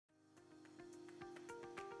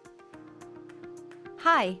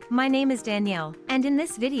Hi, my name is Danielle, and in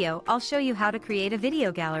this video I'll show you how to create a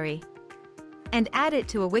video gallery and add it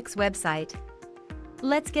to a Wix website.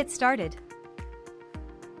 Let's get started.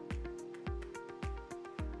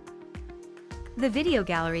 The video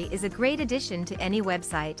gallery is a great addition to any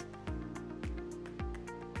website.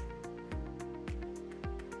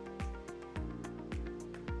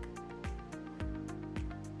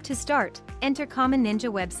 To start, enter Common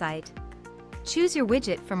Ninja website. Choose your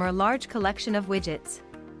widget from our large collection of widgets.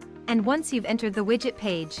 And once you've entered the widget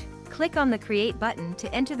page, click on the Create button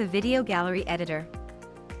to enter the video gallery editor.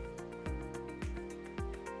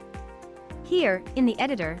 Here, in the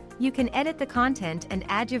editor, you can edit the content and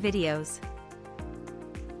add your videos.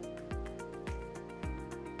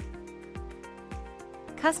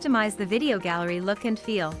 Customize the video gallery look and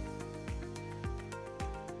feel.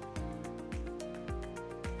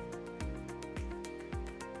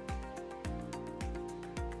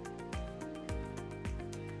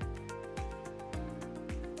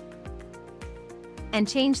 And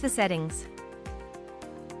change the settings.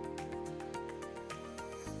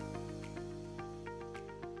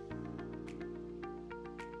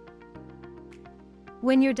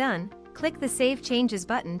 When you're done, click the Save Changes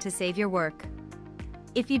button to save your work.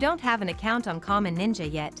 If you don't have an account on Common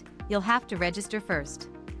Ninja yet, you'll have to register first.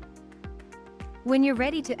 When you're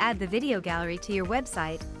ready to add the video gallery to your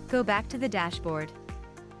website, go back to the dashboard.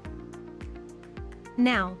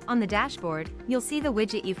 Now, on the dashboard, you'll see the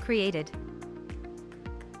widget you've created.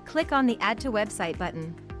 Click on the Add to Website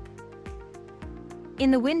button.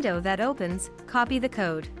 In the window that opens, copy the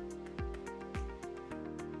code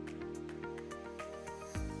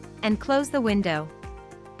and close the window.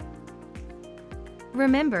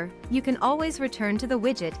 Remember, you can always return to the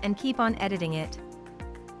widget and keep on editing it.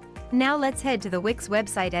 Now let's head to the Wix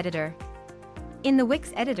website editor. In the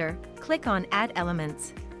Wix editor, click on Add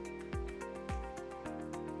Elements.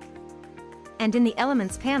 And in the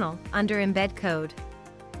Elements panel, under Embed Code,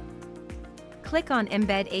 click on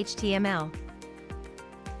Embed HTML.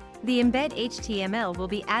 The Embed HTML will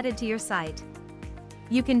be added to your site.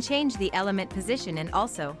 You can change the element position and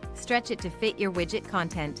also stretch it to fit your widget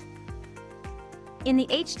content. In the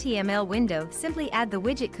HTML window, simply add the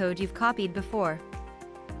widget code you've copied before.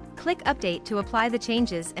 Click Update to apply the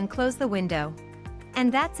changes and close the window.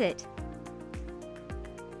 And that's it.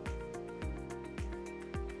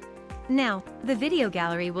 Now, the video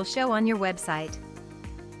gallery will show on your website.